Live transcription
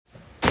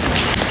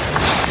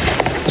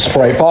Let's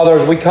pray. Father,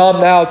 as we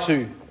come now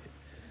to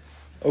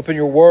open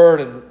your word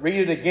and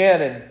read it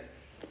again and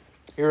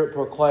hear it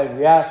proclaimed,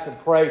 we ask and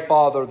pray,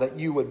 Father, that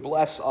you would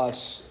bless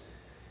us,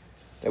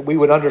 that we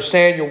would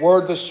understand your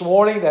word this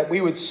morning, that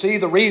we would see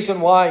the reason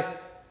why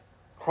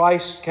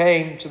Christ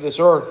came to this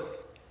earth.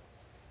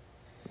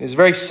 It is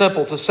very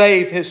simple: to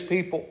save his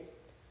people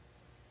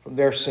from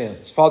their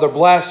sins. Father,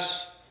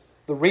 bless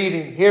the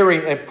reading,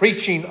 hearing, and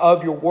preaching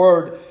of your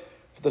word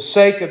for the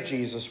sake of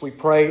Jesus. We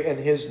pray in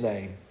his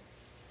name.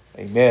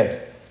 Amen.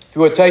 If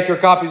you would take your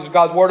copies of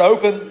God's word,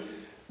 open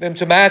them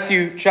to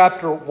Matthew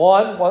chapter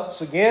 1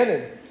 once again,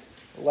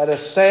 and let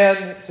us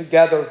stand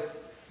together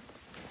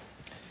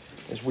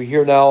as we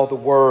hear now the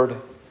word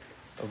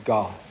of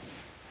God.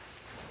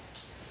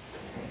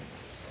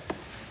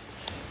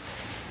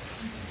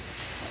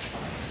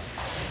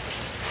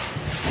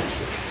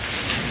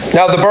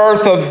 Now the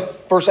birth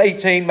of, verse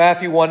 18,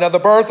 Matthew 1, now the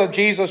birth of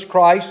Jesus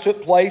Christ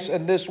took place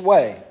in this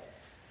way.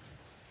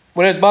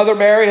 When his mother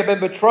Mary had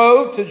been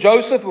betrothed to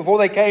Joseph, before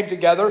they came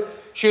together,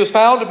 she was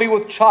found to be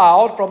with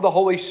child from the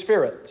Holy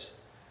Spirit.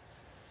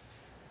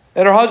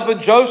 And her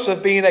husband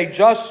Joseph, being a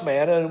just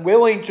man and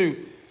willing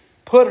to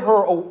put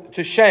her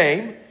to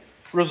shame,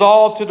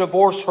 resolved to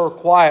divorce her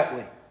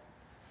quietly.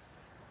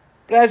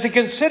 But as he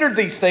considered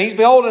these things,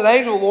 behold, an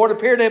angel of the Lord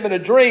appeared to him in a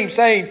dream,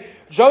 saying,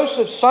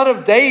 Joseph, son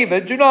of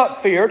David, do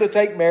not fear to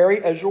take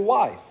Mary as your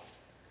wife.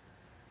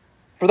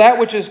 For that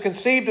which is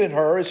conceived in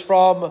her is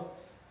from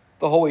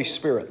the Holy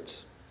Spirit.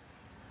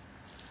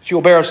 She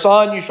will bear a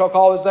son, you shall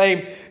call his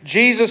name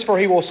Jesus, for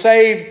he will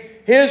save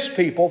his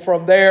people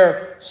from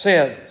their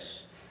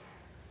sins.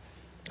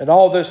 And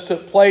all this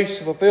took place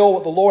to fulfill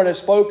what the Lord has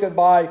spoken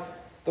by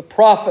the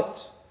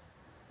prophet.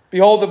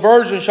 Behold, the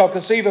virgin shall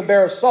conceive and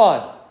bear a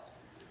son.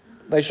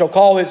 They shall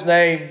call his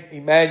name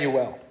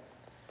Emmanuel,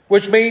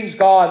 which means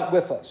God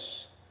with us.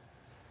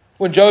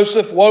 When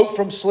Joseph woke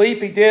from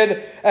sleep, he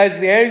did as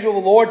the angel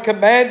of the Lord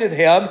commanded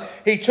him.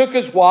 He took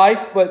his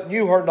wife, but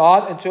knew her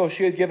not until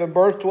she had given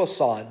birth to a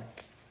son.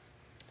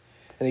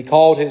 And he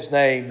called his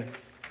name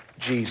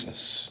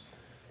Jesus.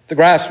 The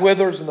grass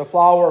withers and the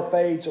flower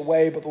fades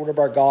away, but the word of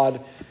our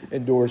God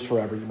endures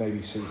forever. You may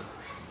be seated.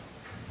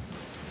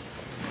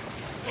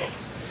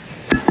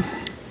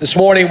 This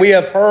morning we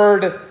have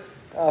heard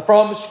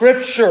from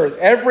Scripture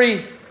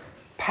every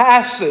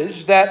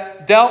passage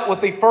that dealt with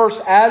the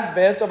first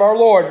advent of our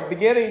Lord.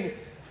 Beginning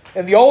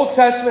in the Old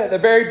Testament, at the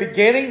very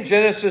beginning,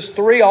 Genesis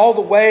 3, all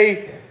the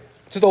way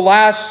to the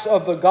last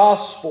of the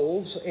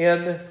Gospels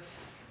in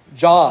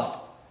John.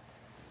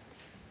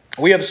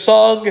 We have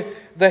sung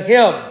the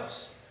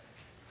hymns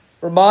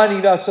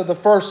reminding us of the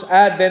first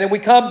advent. And we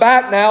come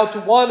back now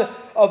to one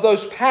of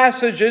those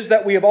passages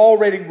that we have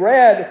already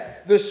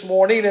read this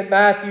morning in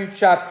Matthew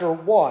chapter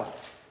 1.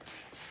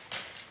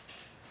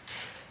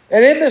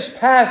 And in this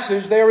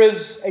passage, there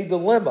is a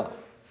dilemma.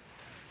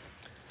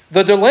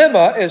 The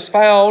dilemma is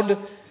found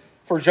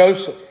for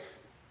Joseph.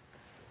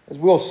 As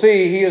we'll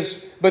see, he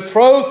is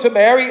betrothed to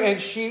Mary and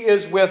she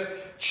is with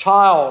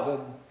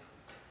child.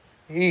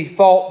 And he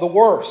thought the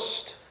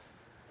worst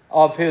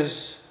of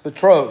his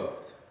betrothed.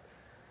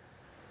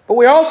 But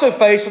we are also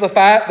faced with the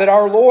fact that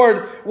our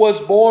Lord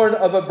was born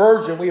of a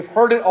virgin. We have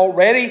heard it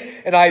already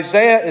in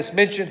Isaiah. It's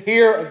mentioned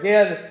here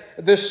again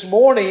this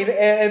morning,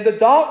 and the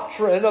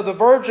doctrine of the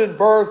virgin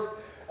birth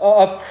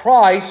of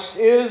Christ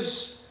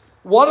is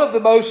one of the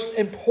most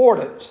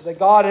important that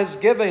God has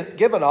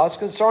given us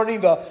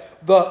concerning the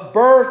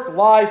birth,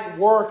 life,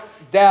 work,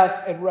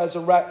 death, and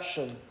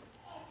resurrection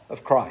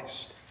of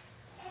Christ.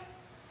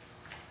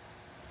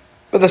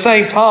 But at the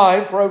same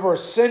time, for over a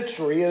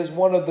century, it is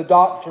one of the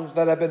doctrines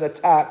that have been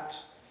attacked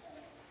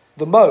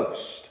the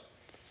most.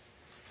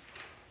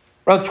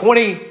 Around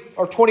 20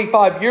 or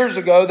 25 years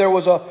ago, there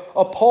was a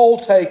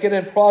poll taken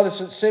in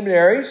Protestant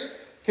seminaries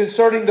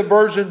concerning the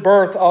virgin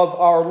birth of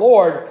our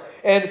Lord.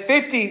 And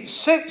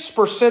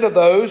 56% of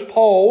those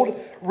polled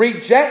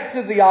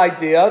rejected the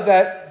idea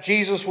that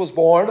Jesus was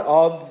born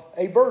of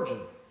a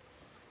virgin.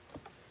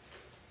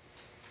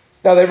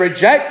 Now, they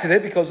rejected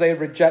it because they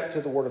had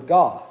rejected the Word of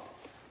God.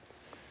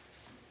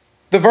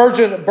 The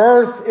virgin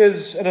birth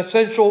is an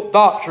essential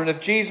doctrine. If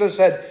Jesus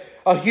had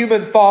a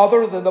human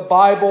father, then the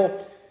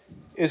Bible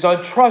is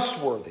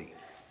untrustworthy,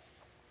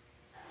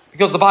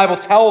 because the Bible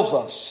tells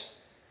us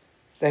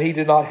that he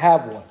did not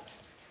have one.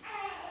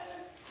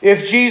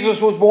 If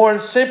Jesus was born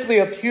simply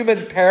of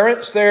human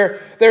parents,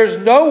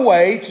 there's no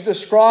way to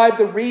describe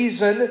the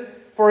reason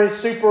for his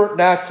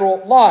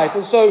supernatural life.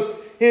 And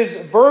so his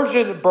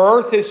virgin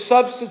birth, his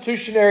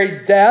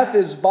substitutionary death,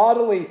 his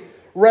bodily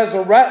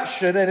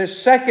resurrection, and his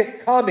second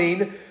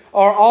coming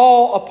are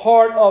all a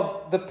part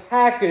of the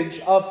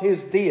package of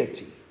his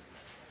deity.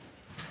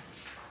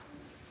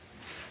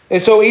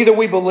 And so either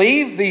we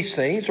believe these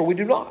things or we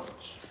do not.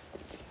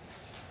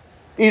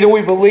 Either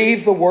we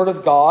believe the Word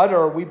of God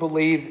or we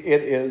believe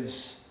it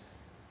is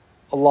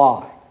a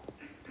lie.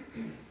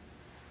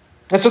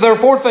 And so there are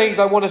four things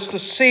I want us to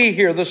see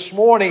here this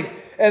morning.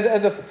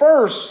 And the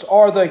first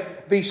are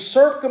the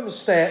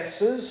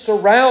circumstances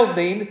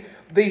surrounding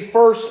the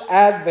first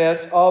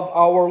advent of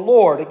our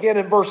Lord. Again,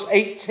 in verse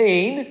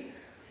 18,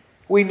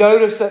 we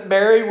notice that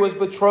Mary was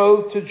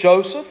betrothed to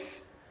Joseph.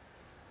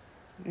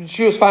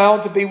 She was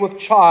found to be with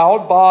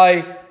child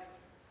by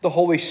the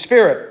Holy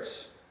Spirit.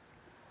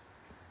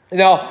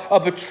 Now, a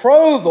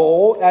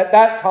betrothal at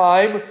that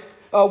time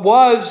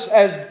was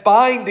as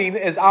binding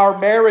as our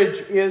marriage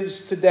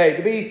is today.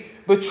 To be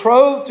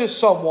betrothed to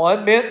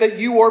someone meant that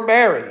you were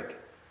married.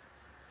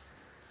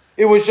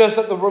 It was just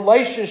that the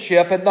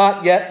relationship had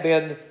not yet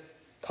been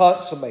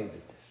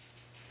consummated.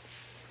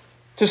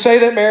 To say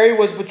that Mary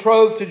was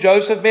betrothed to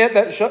Joseph meant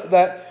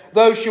that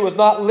though she was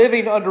not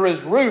living under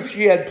his roof,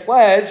 she had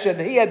pledged, and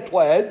he had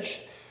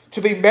pledged,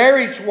 to be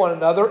married to one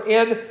another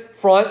in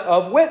front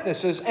of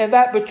witnesses. And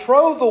that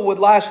betrothal would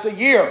last a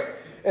year.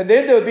 And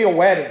then there would be a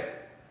wedding.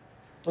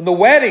 And the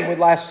wedding would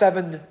last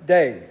 7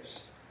 days.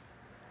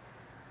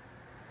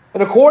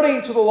 And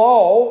according to the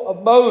law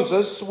of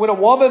Moses, when a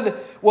woman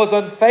was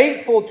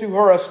unfaithful to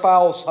her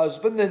espoused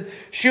husband, then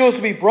she was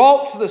to be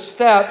brought to the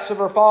steps of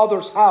her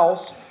father's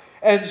house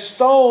and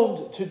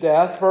stoned to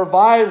death for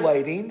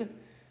violating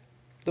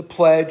the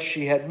pledge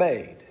she had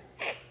made.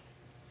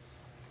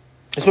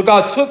 And so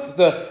God took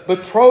the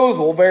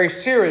betrothal very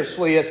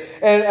seriously.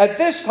 And at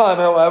this time,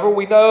 however,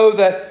 we know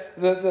that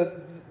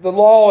the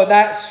law in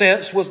that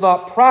sense was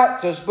not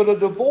practiced, but a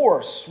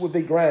divorce would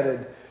be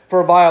granted for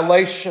a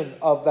violation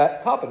of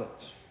that covenant.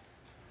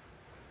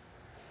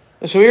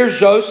 And so here's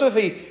Joseph.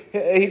 He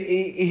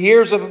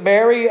hears of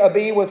Mary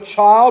being with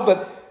child,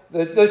 but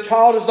the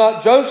child is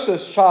not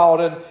Joseph's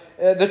child,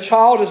 and the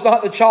child is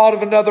not the child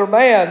of another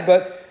man,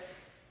 but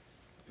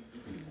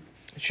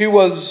she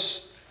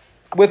was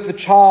with the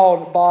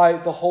child by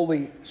the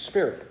Holy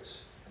Spirit.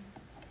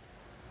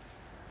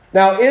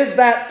 Now, is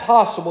that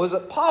possible? Is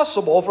it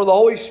possible for the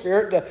Holy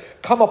Spirit to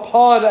come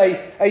upon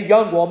a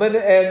young woman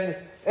and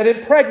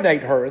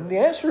impregnate her? And the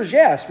answer is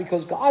yes,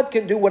 because God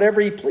can do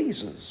whatever He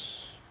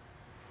pleases.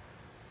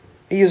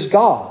 He is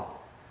God.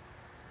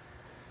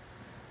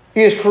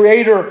 He is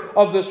creator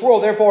of this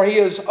world. Therefore, He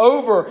is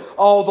over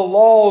all the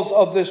laws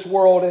of this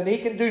world, and He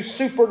can do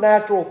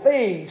supernatural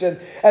things. And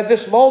at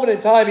this moment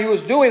in time, He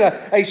was doing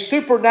a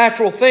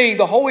supernatural thing.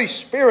 The Holy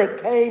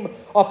Spirit came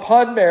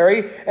upon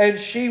Mary, and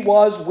she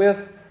was with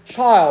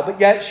child, but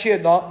yet she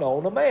had not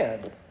known a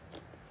man.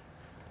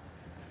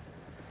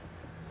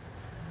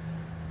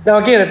 Now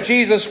again, if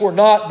Jesus were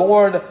not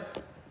born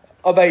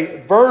of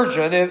a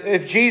virgin,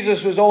 if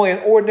Jesus was only an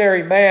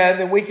ordinary man,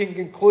 then we can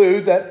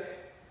conclude that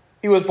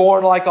He was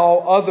born like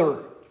all other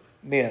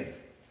men.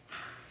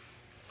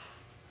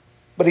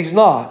 But He's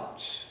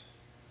not.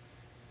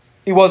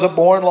 He wasn't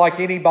born like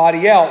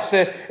anybody else.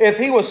 If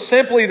He was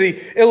simply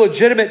the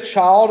illegitimate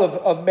child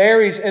of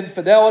Mary's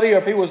infidelity, or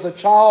if He was the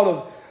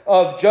child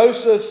of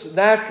Joseph's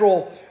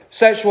natural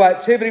sexual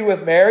activity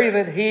with Mary,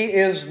 then He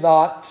is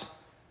not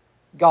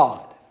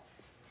God.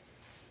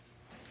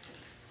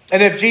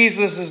 And if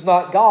Jesus is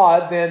not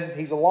God, then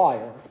He's a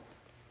liar.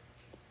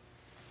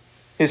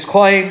 His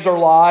claims are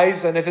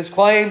lies, and if His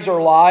claims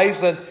are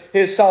lies, then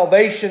His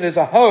salvation is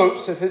a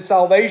hoax. If His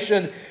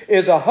salvation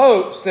is a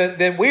hoax,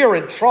 then we are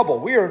in trouble.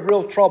 We are in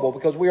real trouble,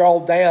 because we are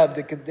all damned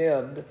and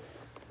condemned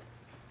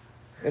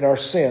in our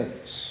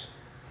sins.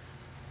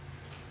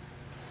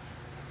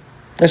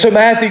 And so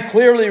Matthew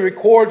clearly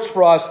records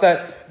for us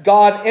that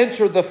God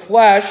entered the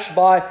flesh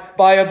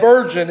by a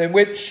virgin, in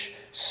which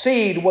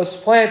seed was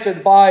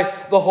planted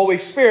by the Holy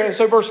Spirit. And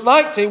so verse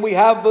 19, we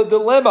have the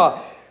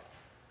dilemma.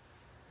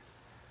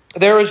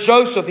 There is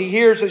Joseph. He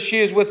hears that she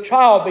is with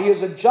child, but he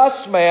is a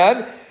just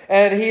man,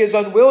 and he is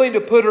unwilling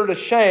to put her to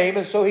shame.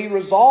 And so he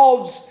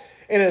resolves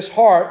in his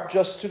heart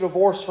just to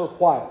divorce her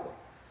quietly.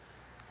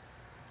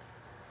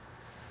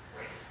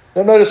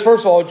 Now notice,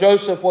 first of all,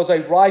 Joseph was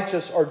a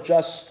righteous or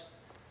just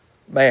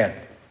man.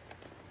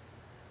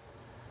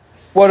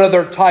 What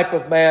other type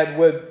of man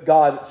would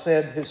God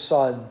send His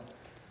Son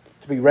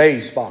to be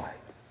raised by?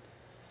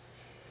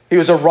 He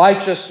was a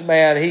righteous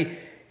man.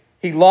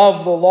 He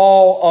loved the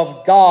law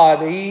of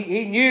God.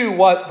 He knew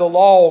what the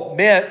law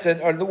meant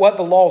and what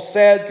the law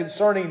said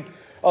concerning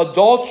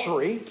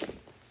adultery.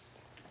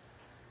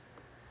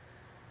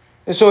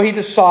 And so he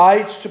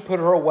decides to put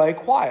her away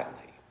quietly.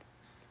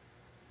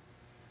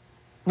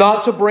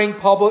 Not to bring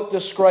public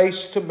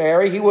disgrace to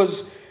Mary. He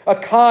was a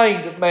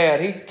kind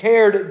man. He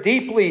cared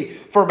deeply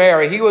for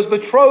Mary. He was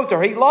betrothed to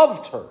her. He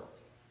loved her.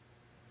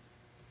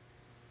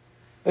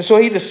 And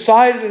so he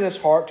decided in his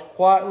heart to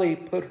quietly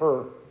put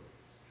her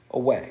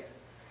away.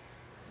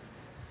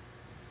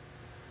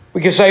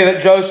 We can say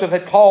that Joseph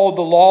had called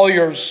the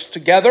lawyers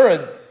together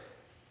and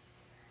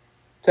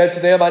said to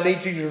them, I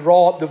need you to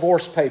draw up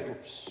divorce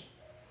papers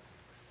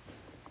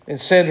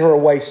and send her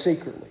away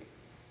secretly.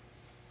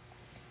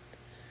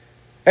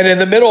 And in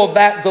the middle of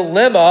that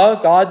dilemma,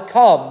 God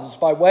comes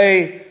by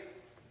way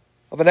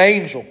of an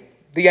angel.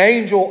 The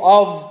angel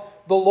of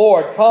the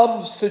Lord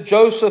comes to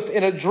Joseph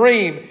in a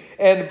dream.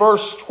 And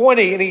verse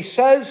 20, and he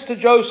says to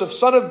Joseph,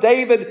 Son of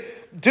David,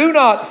 do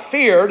not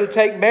fear to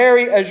take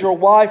Mary as your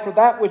wife, for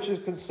that which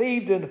is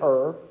conceived in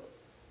her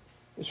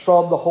is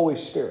from the Holy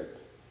Spirit.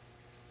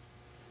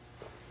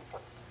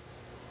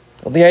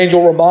 Well, the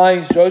angel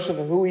reminds Joseph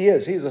of who he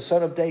is. He is a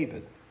son of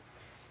David.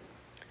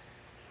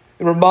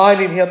 In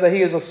reminding him that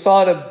he is a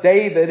son of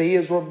David, he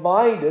is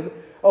reminded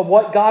of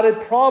what God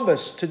had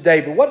promised to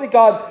David. What did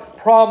God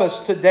promise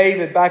to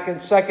David back in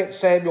 2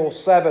 Samuel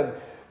 7?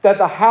 That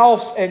the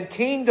house and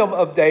kingdom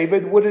of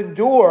David would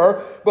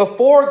endure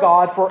before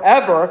God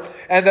forever,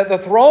 and that the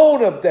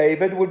throne of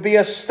David would be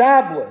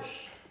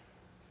established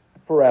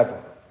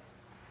forever.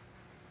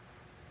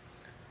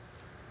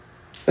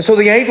 And so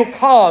the angel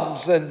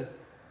comes and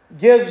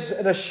gives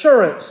an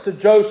assurance to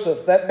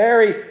Joseph that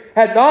Mary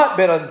had not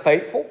been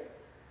unfaithful,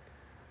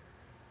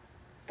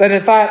 that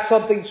in fact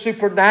something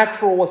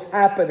supernatural was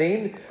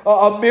happening,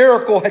 a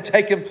miracle had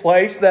taken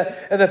place,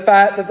 and the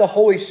fact that the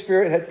Holy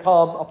Spirit had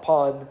come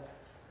upon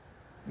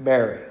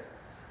Mary.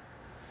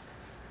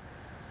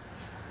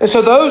 And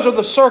so those are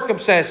the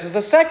circumstances.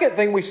 The second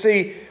thing we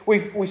see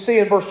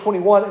in verse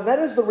 21, and that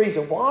is the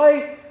reason.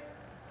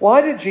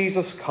 Why did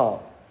Jesus come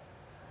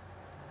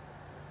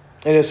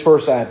in His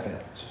first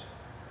advent?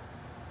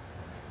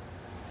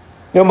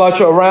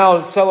 Much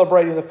around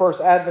celebrating the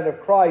first advent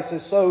of Christ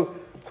is so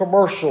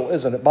commercial,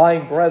 isn't it?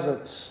 Buying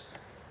presents,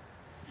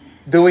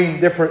 doing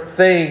different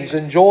things,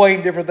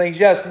 enjoying different things.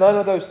 Yes, none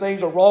of those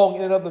things are wrong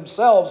in and of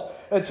themselves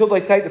until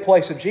they take the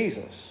place of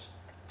Jesus.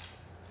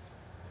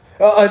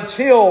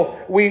 Until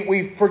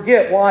we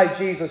forget why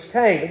Jesus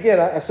came. Again,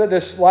 I said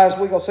this last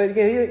week, I'll say it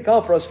again. He didn't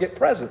come for us to get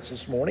presents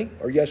this morning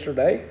or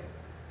yesterday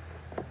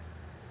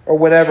or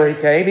whenever He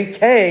came. He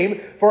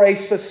came for a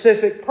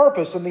specific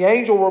purpose. And the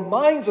angel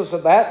reminds us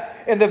of that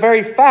in the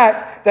very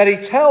fact that he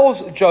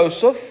tells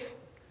Joseph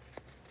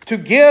to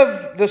give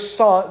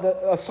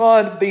a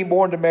son being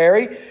born to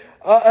Mary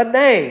a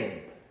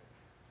name.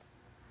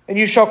 And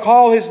you shall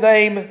call his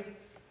name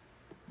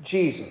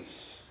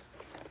Jesus.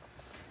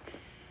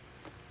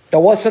 Now,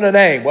 what's in a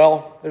name?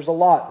 Well, there's a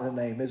lot in a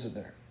name, isn't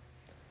there?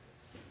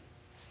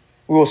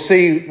 We will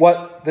see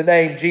what the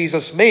name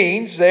Jesus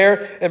means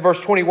there in verse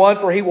 21.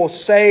 For He will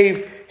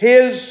save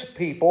His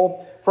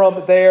people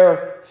from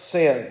their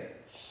sins.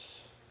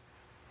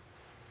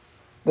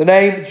 The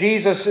name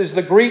Jesus is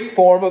the Greek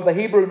form of the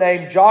Hebrew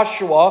name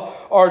Joshua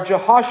or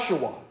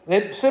Jehoshua.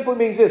 It simply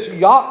means this: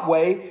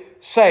 Yahweh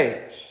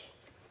saves.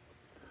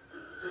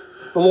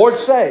 The Lord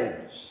saves.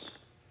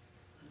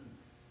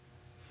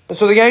 And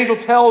so the angel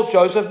tells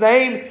Joseph,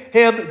 name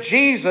him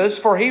Jesus,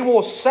 for he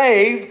will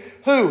save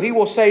who? He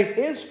will save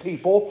His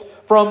people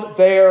from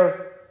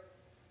their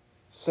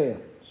sins.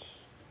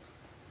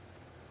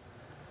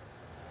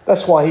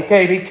 That's why He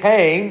came. He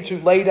came to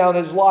lay down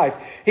His life.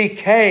 He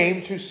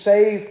came to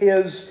save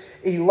His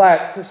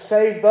elect, to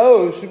save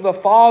those whom the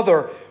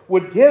Father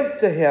would give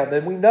to Him.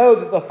 And we know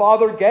that the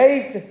Father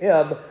gave to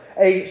Him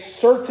a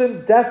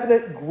certain,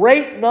 definite,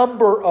 great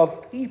number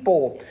of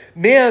people,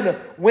 men,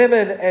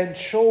 women, and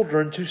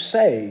children to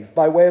save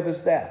by way of His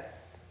death.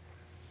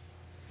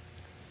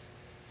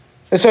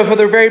 And so from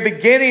the very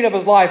beginning of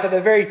His life, at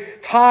the very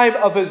time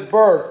of His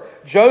birth,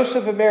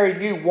 Joseph and Mary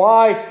knew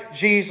why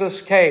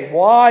Jesus came,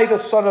 why the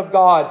Son of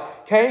God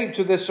came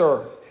to this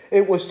earth.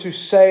 It was to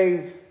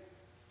save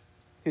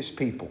His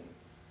people.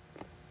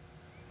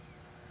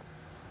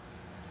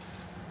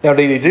 Now,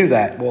 did He do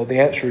that? Well, the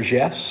answer is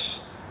yes.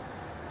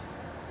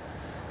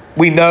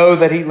 We know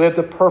that He lived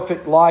a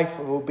perfect life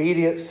of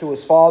obedience to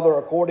His Father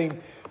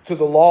according to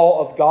the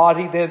law of God.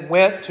 He then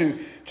went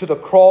to the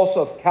cross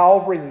of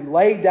Calvary and He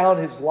laid down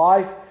His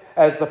life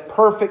as the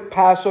perfect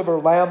Passover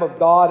Lamb of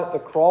God at the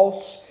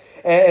cross.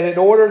 And in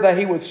order that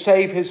He would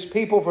save His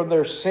people from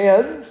their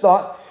sins,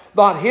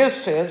 not His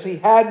sins, He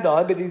had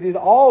none, but He did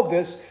all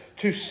this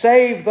to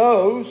save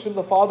those whom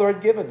the Father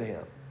had given to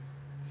Him.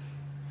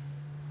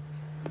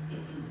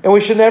 And we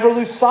should never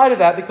lose sight of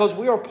that, because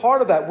we are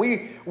part of that.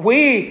 We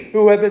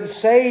who have been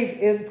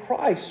saved in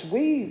Christ,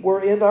 we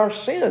were in our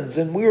sins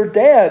and we were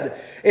dead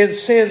in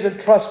sins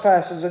and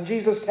trespasses, and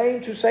Jesus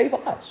came to save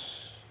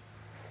us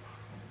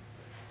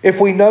if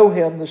we know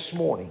Him this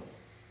morning.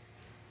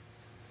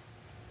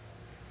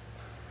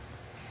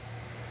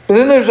 But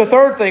then there's a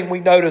third thing we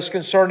notice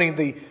concerning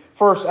the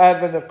first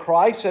advent of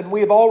Christ, and we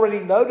have already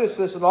noticed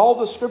this in all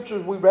the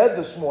scriptures we read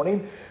this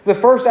morning. The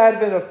first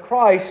advent of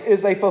Christ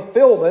is a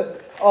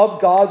fulfillment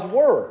of God's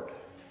Word.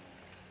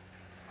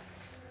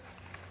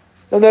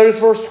 Now notice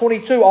verse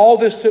 22. All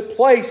this took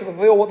place to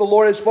fulfill what the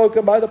Lord had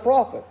spoken by the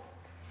prophet.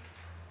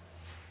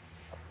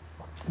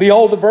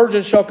 Behold, the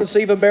virgin shall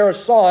conceive and bear a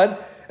son,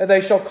 and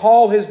they shall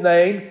call His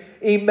name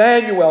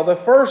Emmanuel. The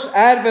first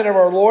advent of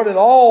our Lord in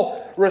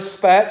all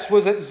respects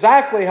was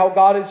exactly how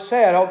God had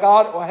said, how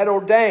God had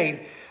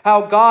ordained,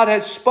 how God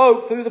had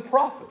spoke through the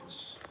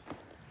prophets.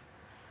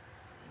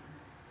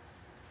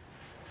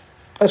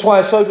 That's why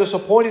it's so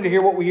disappointing to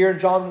hear what we hear in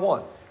John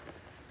 1.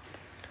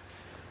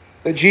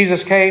 That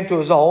Jesus came to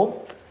His own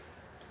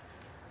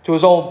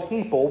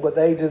people, but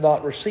they did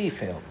not receive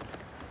Him.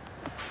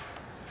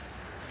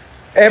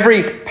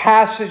 Every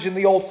passage in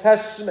the Old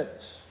Testament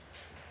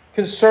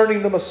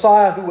concerning the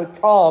Messiah who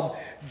would come,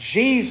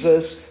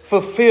 Jesus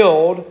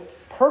fulfilled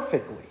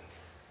perfectly.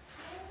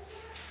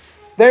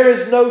 There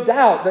is no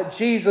doubt that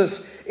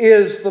Jesus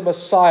is the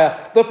Messiah.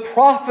 The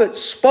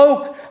prophets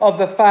spoke of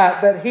the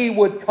fact that He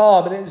would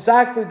come in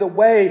exactly the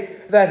way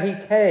that He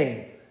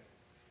came.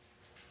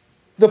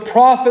 The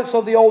prophets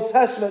of the Old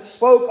Testament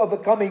spoke of the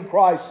coming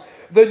Christ.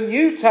 The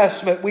New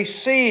Testament, we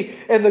see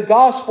in the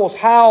Gospels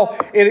how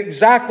it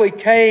exactly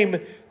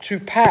came to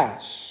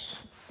pass.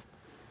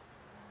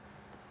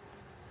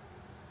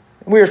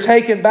 We are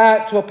taken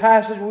back to a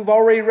passage we've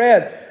already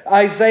read,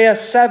 Isaiah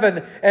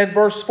 7 and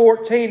verse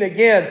 14.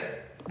 Again,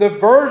 the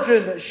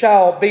virgin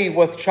shall be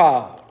with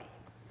child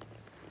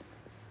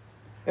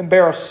and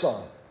bear a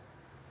son.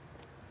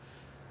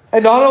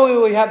 And not only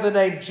will he have the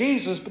name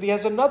Jesus, but he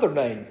has another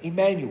name,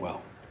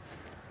 Emmanuel,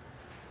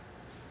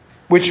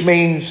 which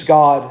means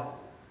God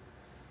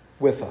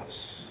with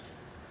us.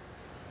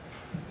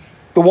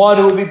 The one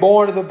who would be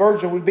born of the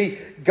virgin would be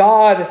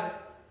God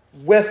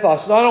with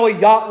us. Not only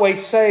Yahweh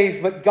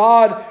saves, but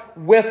God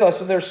with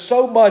us. And there's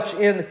so much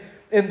in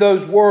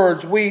those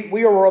words.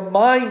 We are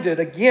reminded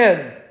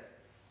again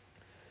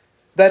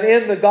that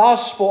in the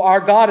gospel our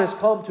God has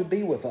come to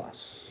be with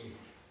us.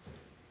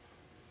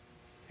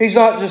 He's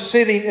not just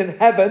sitting in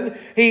heaven.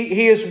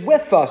 He is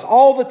with us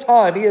all the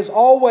time. He is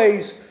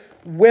always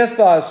with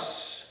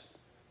us.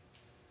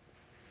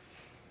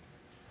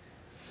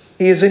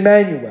 He is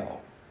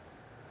Emmanuel.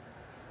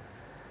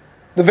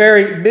 The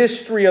very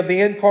mystery of the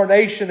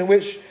incarnation, in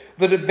which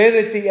the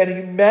divinity and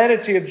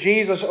humanity of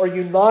Jesus are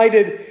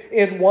united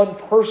in one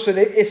person,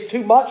 it's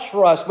too much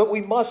for us, but we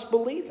must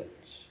believe it.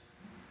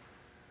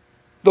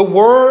 The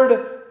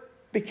Word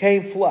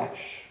became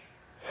flesh.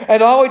 And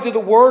not only did the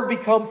Word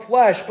become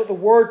flesh, but the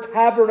Word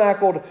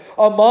tabernacled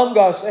among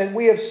us. And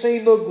we have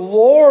seen the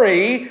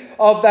glory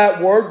of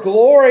that Word,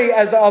 glory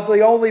as of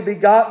the only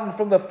begotten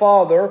from the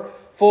Father,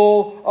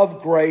 full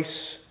of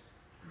grace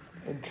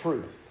and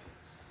truth.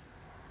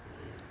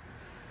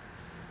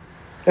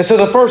 And so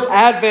the first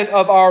advent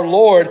of our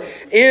Lord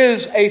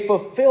is a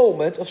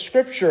fulfillment of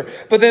Scripture.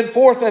 But then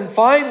fourth and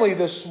finally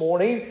this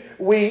morning,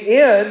 we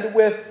end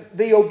with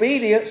the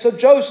obedience of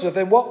Joseph.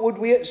 And what would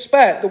we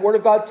expect? The Word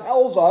of God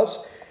tells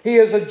us he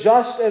is a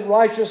just and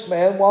righteous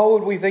man. Why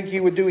would we think he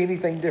would do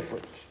anything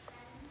different?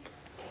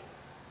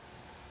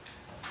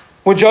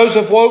 When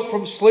Joseph woke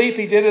from sleep,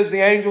 he did as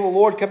the angel of the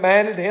Lord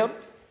commanded him.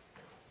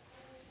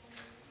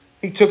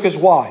 He took his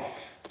wife,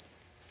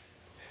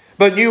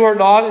 but knew her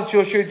not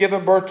until she had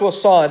given birth to a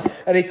son,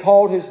 and he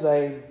called his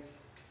name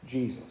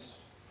Jesus.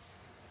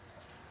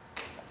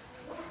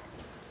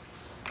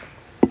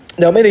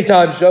 Now, many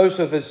times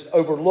Joseph is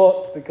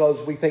overlooked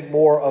because we think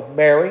more of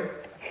Mary.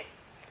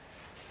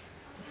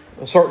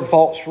 A certain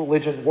false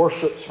religion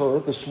worships her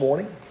this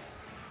morning.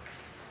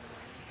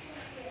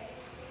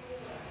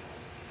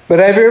 But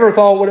have you ever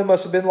thought what it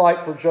must have been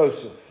like for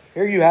Joseph?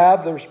 Here you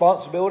have the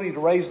responsibility to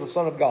raise the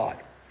Son of God,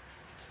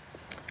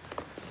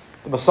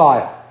 the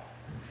Messiah.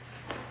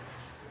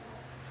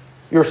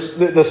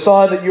 The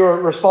son that you're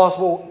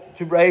responsible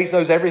to raise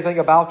knows everything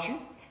about you,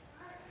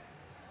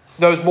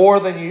 knows more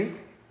than you,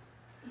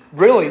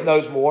 really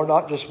knows more,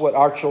 not just what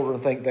our children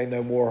think they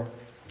know more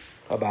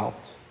about,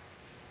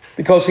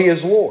 because he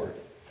is Lord.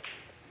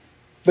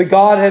 But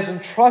God has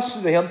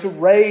entrusted him to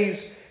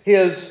raise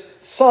his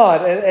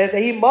son, and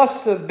he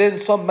must have been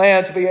some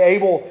man to be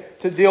able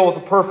to deal with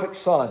a perfect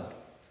son,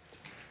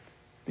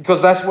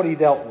 because that's what he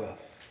dealt with.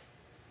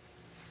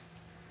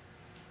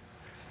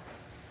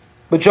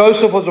 But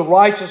Joseph was a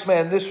righteous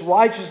man. This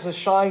righteousness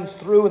shines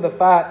through in the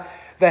fact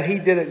that he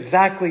did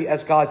exactly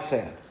as God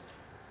said.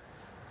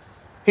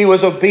 He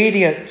was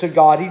obedient to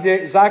God. He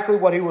did exactly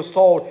what he was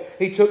told.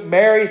 He took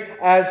Mary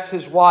as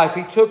his wife.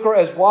 He took her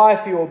as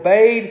wife. He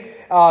obeyed,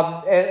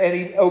 and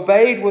he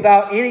obeyed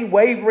without any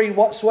wavering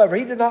whatsoever.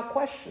 He did not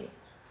question it.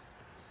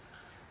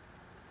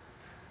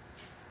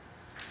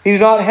 He did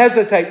not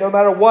hesitate, no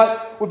matter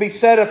what would be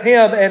said of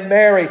him and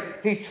Mary.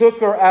 He took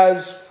her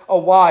as a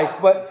wife.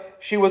 But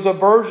she was a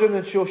virgin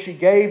until she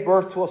gave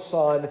birth to a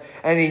son,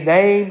 and he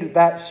named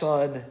that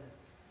son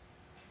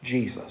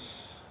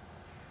Jesus.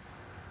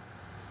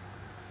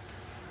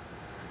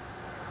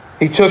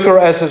 He took her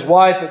as his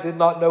wife, but did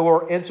not know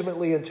her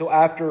intimately until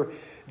after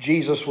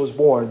Jesus was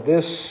born.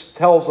 This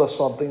tells us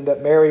something,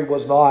 that Mary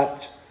was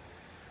not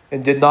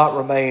and did not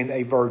remain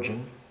a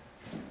virgin.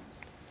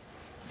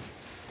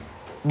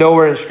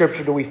 Nowhere in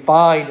Scripture do we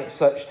find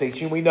such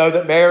teaching. We know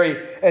that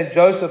Mary and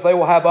Joseph, they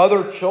will have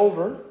other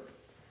children.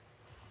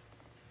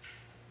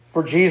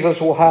 For Jesus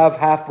will have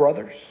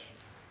half-brothers.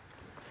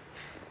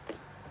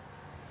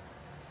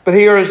 But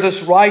here is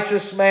this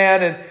righteous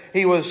man, and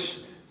he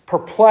was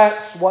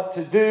perplexed what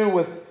to do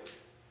with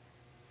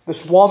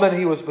this woman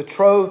he was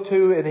betrothed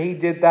to, and he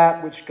did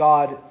that which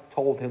God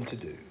told him to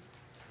do.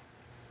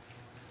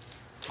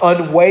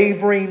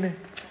 Unwavering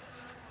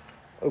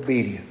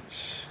obedience.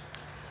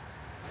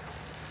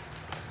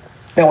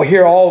 Now we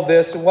hear all of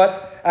this, and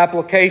what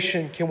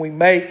application can we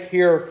make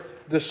here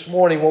this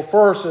morning? Well,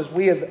 first, as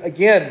we have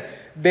again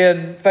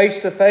been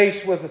face to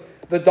face with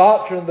the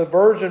doctrine of the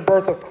virgin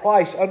birth of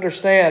Christ,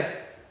 understand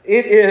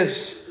it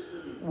is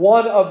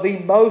one of the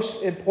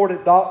most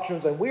important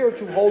doctrines, and we are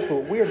to hold to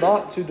it. We are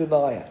not to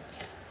deny it.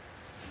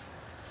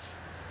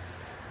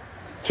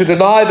 To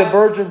deny the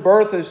virgin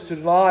birth is to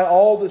deny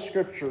all the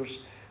Scriptures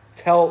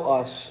tell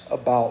us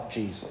about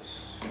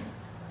Jesus.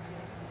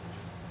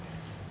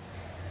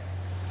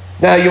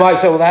 Now you might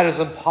say, well, that is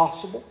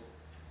impossible.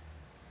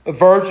 A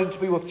virgin to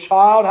be with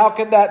child, how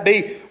can that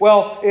be?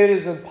 Well, it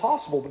is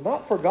impossible, but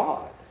not for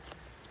God.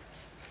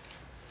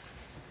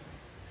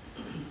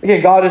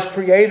 Again, God is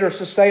creator,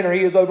 sustainer.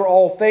 He is over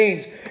all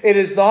things. It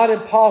is not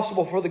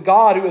impossible for the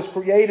God who has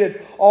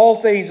created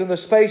all things in the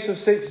space of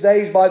 6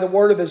 days by the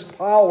word of His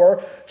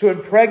power to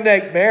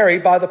impregnate Mary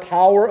by the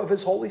power of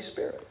His Holy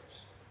Spirit.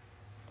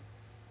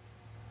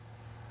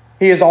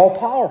 He is all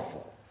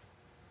powerful.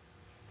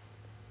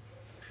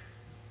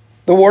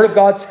 The Word of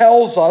God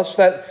tells us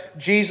that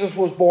Jesus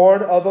was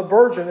born of a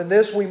virgin, and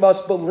this we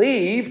must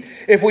believe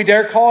if we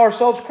dare call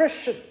ourselves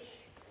Christians.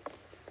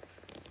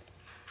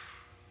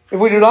 If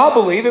we do not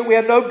believe it, we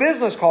have no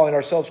business calling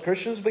ourselves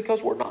Christians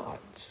because we're not.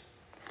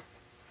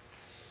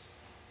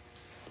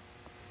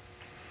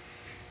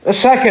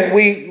 Second,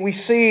 we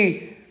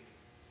see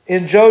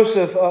in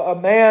Joseph a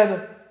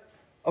man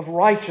of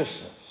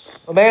righteousness,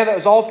 a man that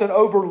was often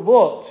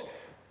overlooked,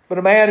 but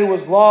a man who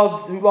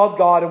loved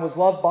God and was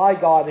loved by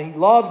God, and he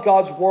loved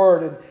God's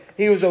Word, and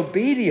he was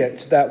obedient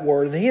to that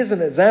Word, and he is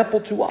an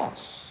example to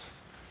us.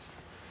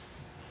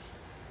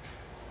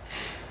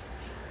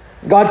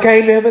 God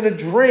came to him in a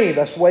dream.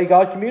 That's the way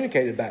God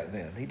communicated back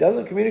then. He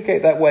doesn't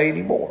communicate that way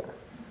anymore.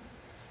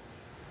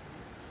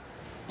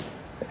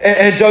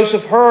 And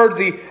Joseph heard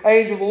the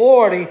angel of the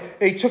Lord.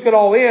 He took it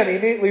all in. He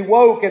immediately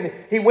woke and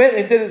he went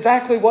and did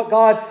exactly what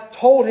God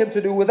told him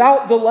to do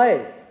without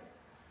delay.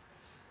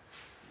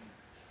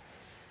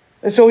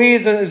 And so he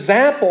is an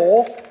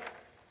example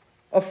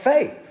of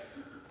faith.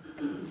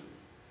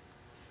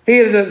 He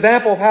is an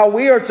example of how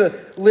we are to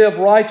live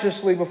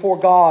righteously before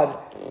God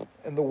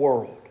and the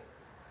world.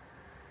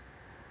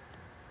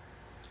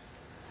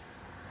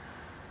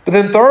 But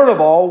then third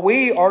of all,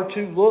 we are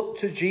to look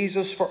to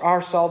Jesus for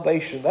our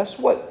salvation. That's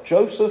what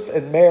Joseph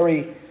and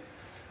Mary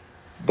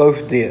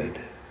both did.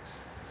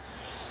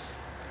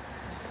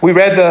 We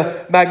read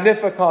the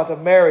Magnificat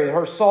of Mary,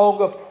 her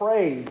song of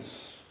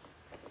praise.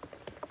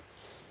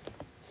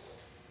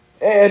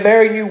 And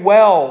Mary knew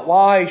well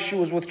why she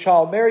was with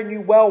child. Mary knew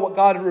well what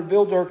God had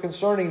revealed to her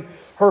concerning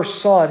her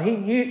son.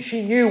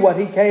 She knew what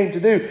He came to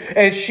do.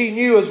 And she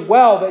knew as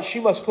well that she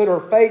must put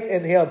her faith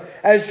in Him,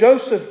 as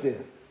Joseph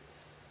did.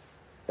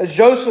 As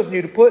Joseph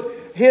knew to put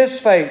his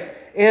faith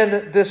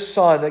in this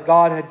son that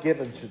God had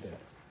given to them.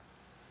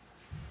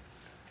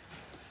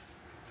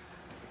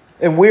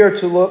 And we are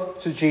to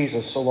look to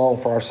Jesus alone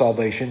for our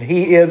salvation.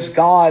 He is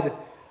God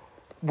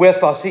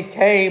with us. He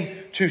came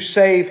to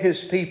save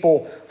His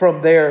people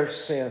from their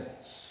sins.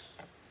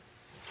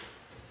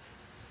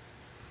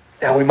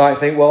 Now we might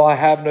think, well, I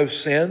have no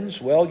sins.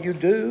 Well, you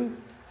do.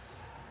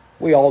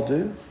 We all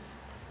do.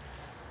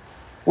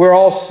 We're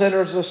all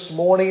sinners this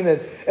morning,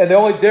 and the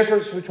only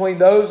difference between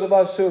those of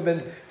us who have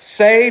been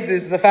saved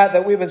is the fact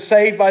that we've been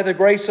saved by the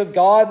grace of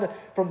God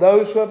from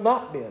those who have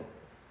not been.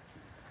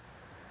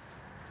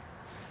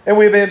 And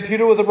we've been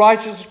imputed with the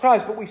righteousness of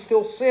Christ, but we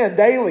still sin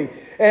daily.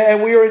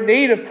 And we are in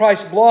need of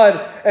Christ's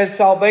blood and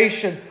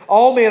salvation.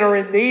 All men are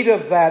in need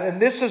of that, and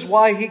this is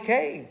why He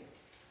came.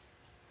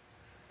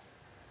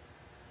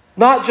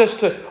 Not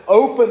just to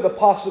open the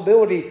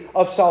possibility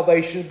of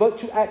salvation, but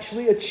to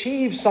actually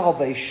achieve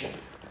salvation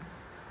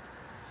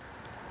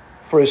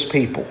for His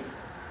people.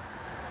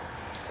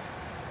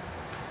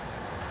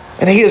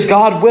 And He is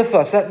God with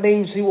us. That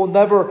means He will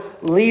never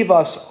leave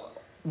us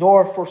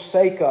nor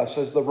forsake us,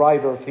 as the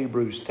writer of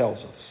Hebrews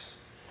tells us.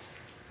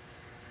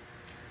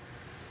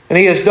 And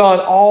He has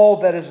done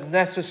all that is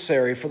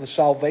necessary for the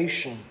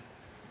salvation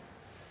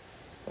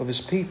of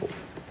His people.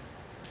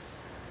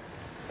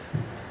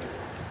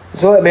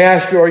 So let me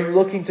ask you, are you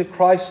looking to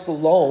Christ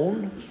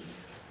alone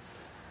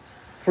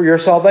for your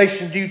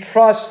salvation? Do you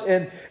trust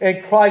in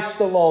Christ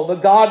alone, the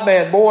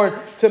God-man born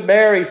to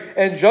Mary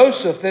and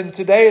Joseph? Then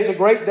today is a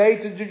great day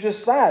to do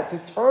just that,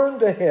 to turn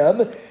to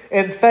Him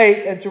in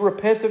faith and to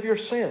repent of your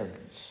sins.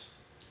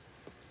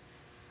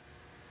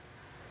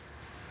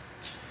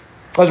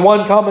 As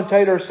one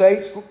commentator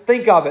says,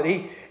 think of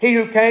it. He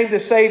who came to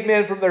save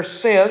men from their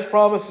sins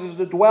promises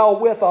to dwell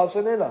with us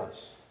and in us.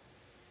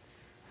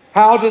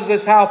 How does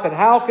this happen?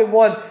 How can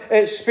one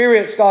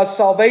experience God's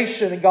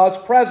salvation and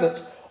God's presence?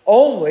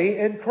 Only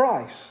in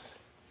Christ.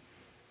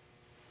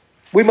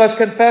 We must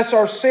confess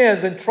our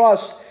sins and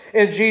trust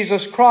in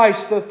Jesus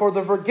Christ for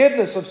the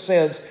forgiveness of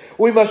sins.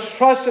 We must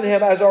trust in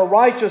Him as our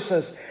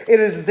righteousness. It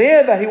is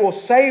then that He will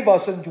save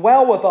us and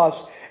dwell with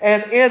us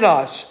and in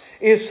us.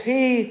 Is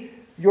He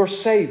your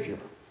Savior?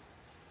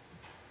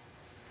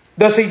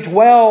 Does He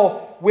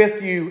dwell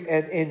with you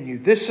and in you?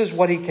 This is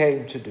what He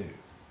came to do.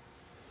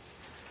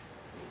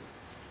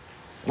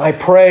 And I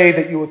pray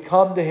that you would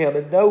come to Him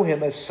and know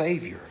Him as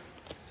Savior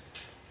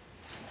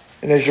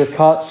and as your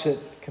constant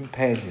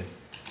companion.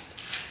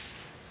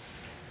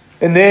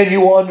 And then you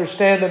will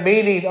understand the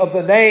meaning of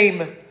the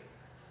name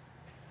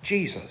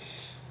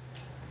Jesus.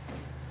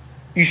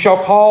 You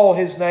shall call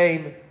His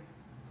name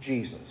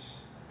Jesus.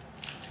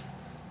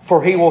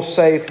 for He will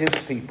save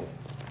His people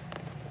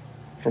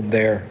from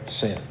their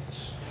sins.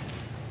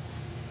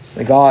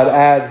 May God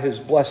add His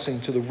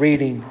blessing to the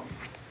reading,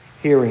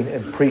 hearing,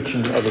 and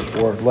preaching of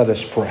His Word. Let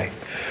us pray.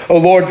 O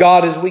Lord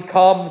God, as we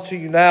come to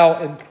You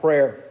now in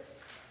prayer,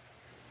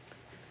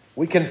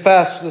 we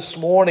confess this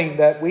morning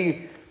that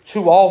we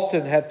too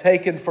often have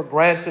taken for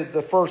granted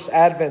the first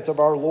advent of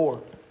our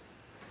Lord,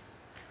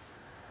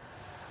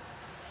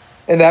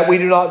 and that we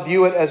do not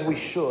view it as we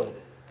should.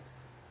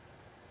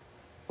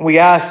 We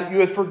ask that You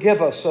would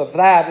forgive us of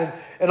that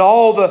and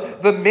all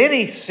the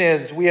many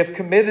sins we have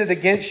committed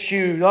against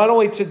You, not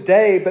only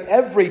today, but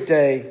every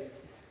day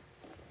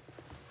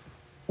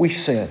we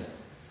sin.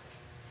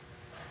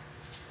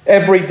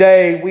 Every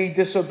day we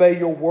disobey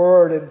Your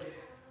word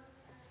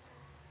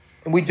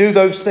and we do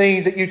those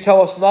things that You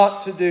tell us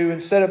not to do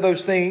instead of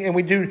those things, and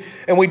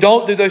we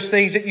don't do those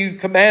things that You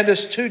command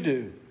us to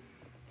do.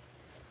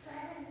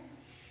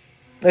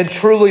 And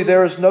truly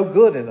there is no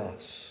good in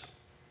us.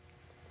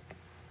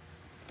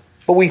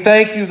 But we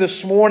thank You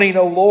this morning,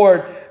 O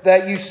Lord,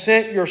 that You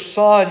sent Your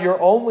Son,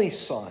 Your only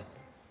Son,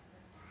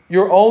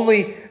 Your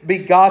only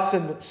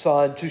begotten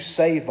Son, to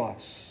save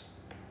us.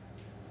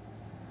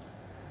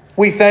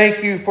 We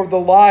thank You for the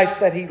life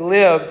that He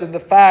lived and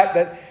the fact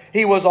that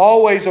He was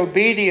always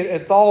obedient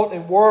in thought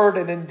and word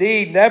and in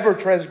deed, never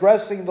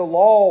transgressing the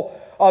law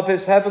of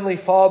His heavenly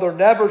Father,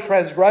 never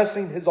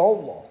transgressing His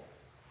own law.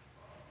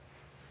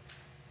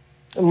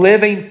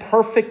 Living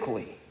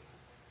perfectly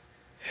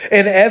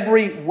in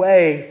every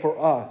way for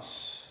us.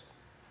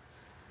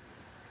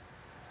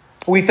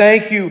 We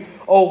thank You,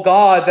 O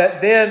God,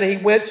 that then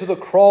He went to the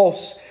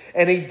cross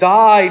and He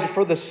died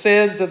for the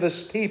sins of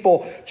His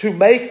people to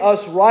make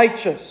us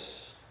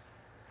righteous,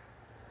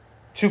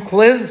 to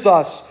cleanse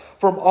us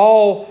from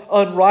all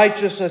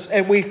unrighteousness.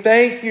 And we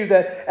thank You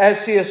that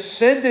as He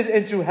ascended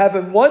into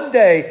heaven, one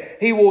day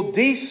He will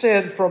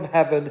descend from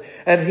heaven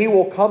and He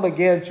will come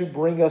again to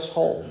bring us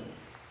home.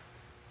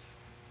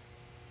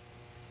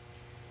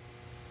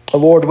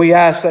 Lord, we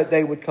ask that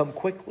day would come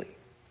quickly.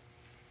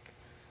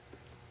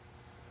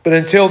 But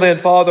until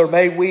then, Father,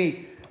 may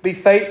we be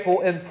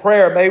faithful in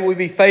prayer. May we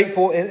be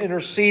faithful in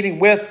interceding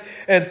with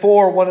and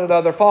for one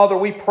another. Father,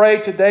 we pray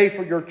today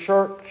for Your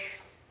church.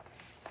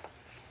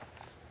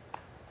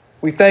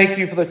 We thank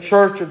You for the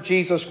church of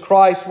Jesus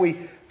Christ. We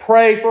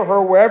pray for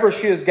her wherever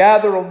she is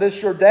gathered on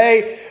this Your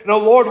day. And,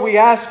 Lord, we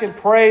ask and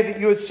pray that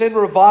You would send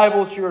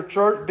revival to Your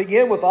church.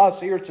 Begin with us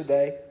here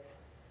today.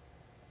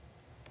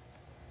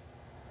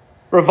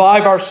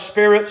 Revive our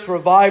spirits.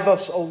 Revive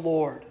us, O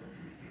Lord.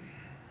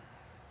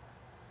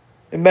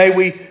 And may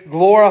we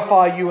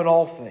glorify You in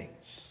all things.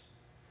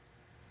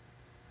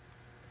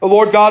 O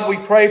Lord God, we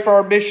pray for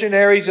our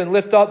missionaries and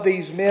lift up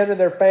these men and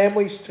their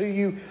families to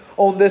You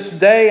on this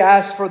day.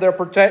 Ask for their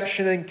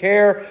protection and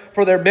care,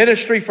 for their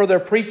ministry, for their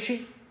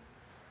preaching.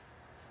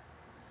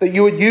 That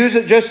You would use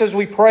it just as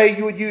we pray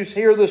You would use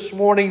here this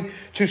morning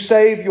to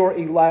save Your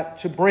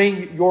elect, to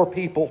bring Your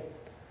people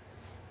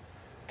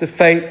to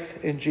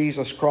faith in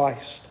Jesus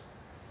Christ.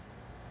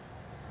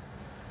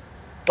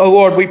 Oh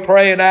Lord, we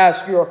pray and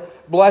ask Your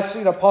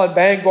blessing upon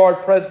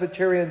Vanguard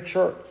Presbyterian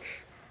Church.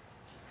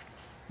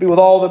 Be with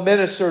all the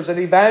ministers and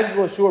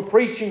evangelists who are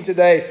preaching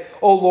today.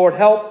 Oh Lord,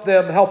 help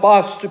them, help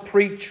us to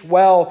preach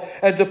well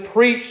and to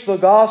preach the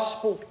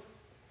gospel.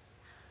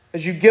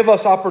 As You give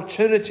us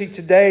opportunity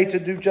today to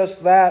do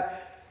just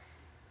that.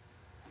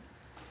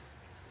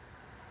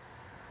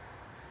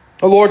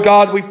 Oh Lord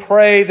God, we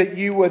pray that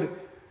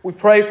we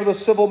pray for the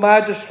civil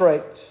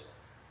magistrates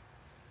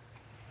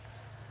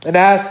and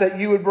ask that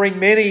You would bring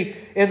many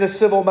in the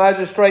civil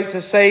magistrate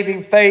to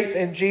saving faith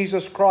in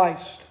Jesus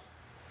Christ.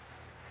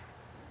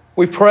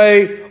 We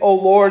pray, O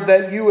Lord,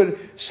 that You would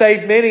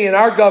save many in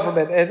our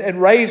government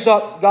and raise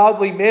up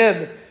godly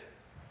men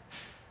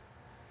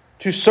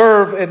to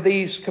serve in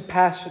these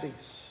capacities.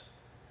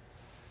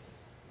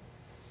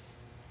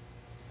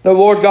 Now,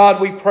 Lord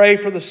God, we pray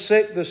for the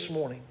sick this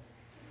morning.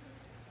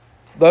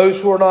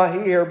 Those who are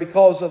not here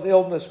because of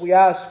illness, we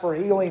ask for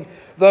healing.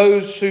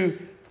 Those who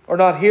are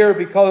not here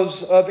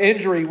because of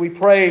injury, we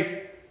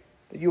pray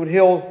that You would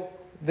heal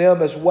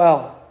them as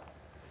well.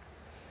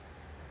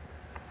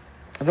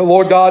 And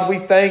Lord God,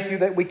 we thank You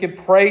that we can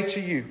pray to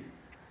You,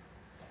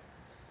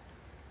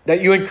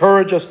 that You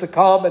encourage us to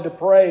come and to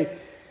pray.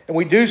 And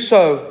we do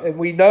so, and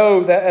we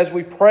know that as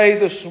we pray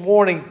this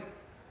morning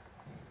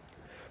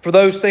for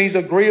those things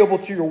agreeable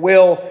to Your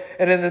will,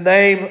 and in the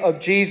name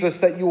of Jesus,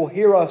 that You will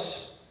hear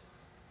us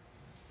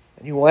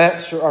and You will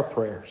answer our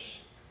prayers.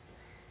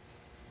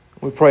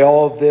 We pray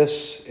all of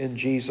this in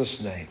Jesus'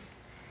 name.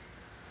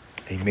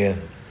 Amen.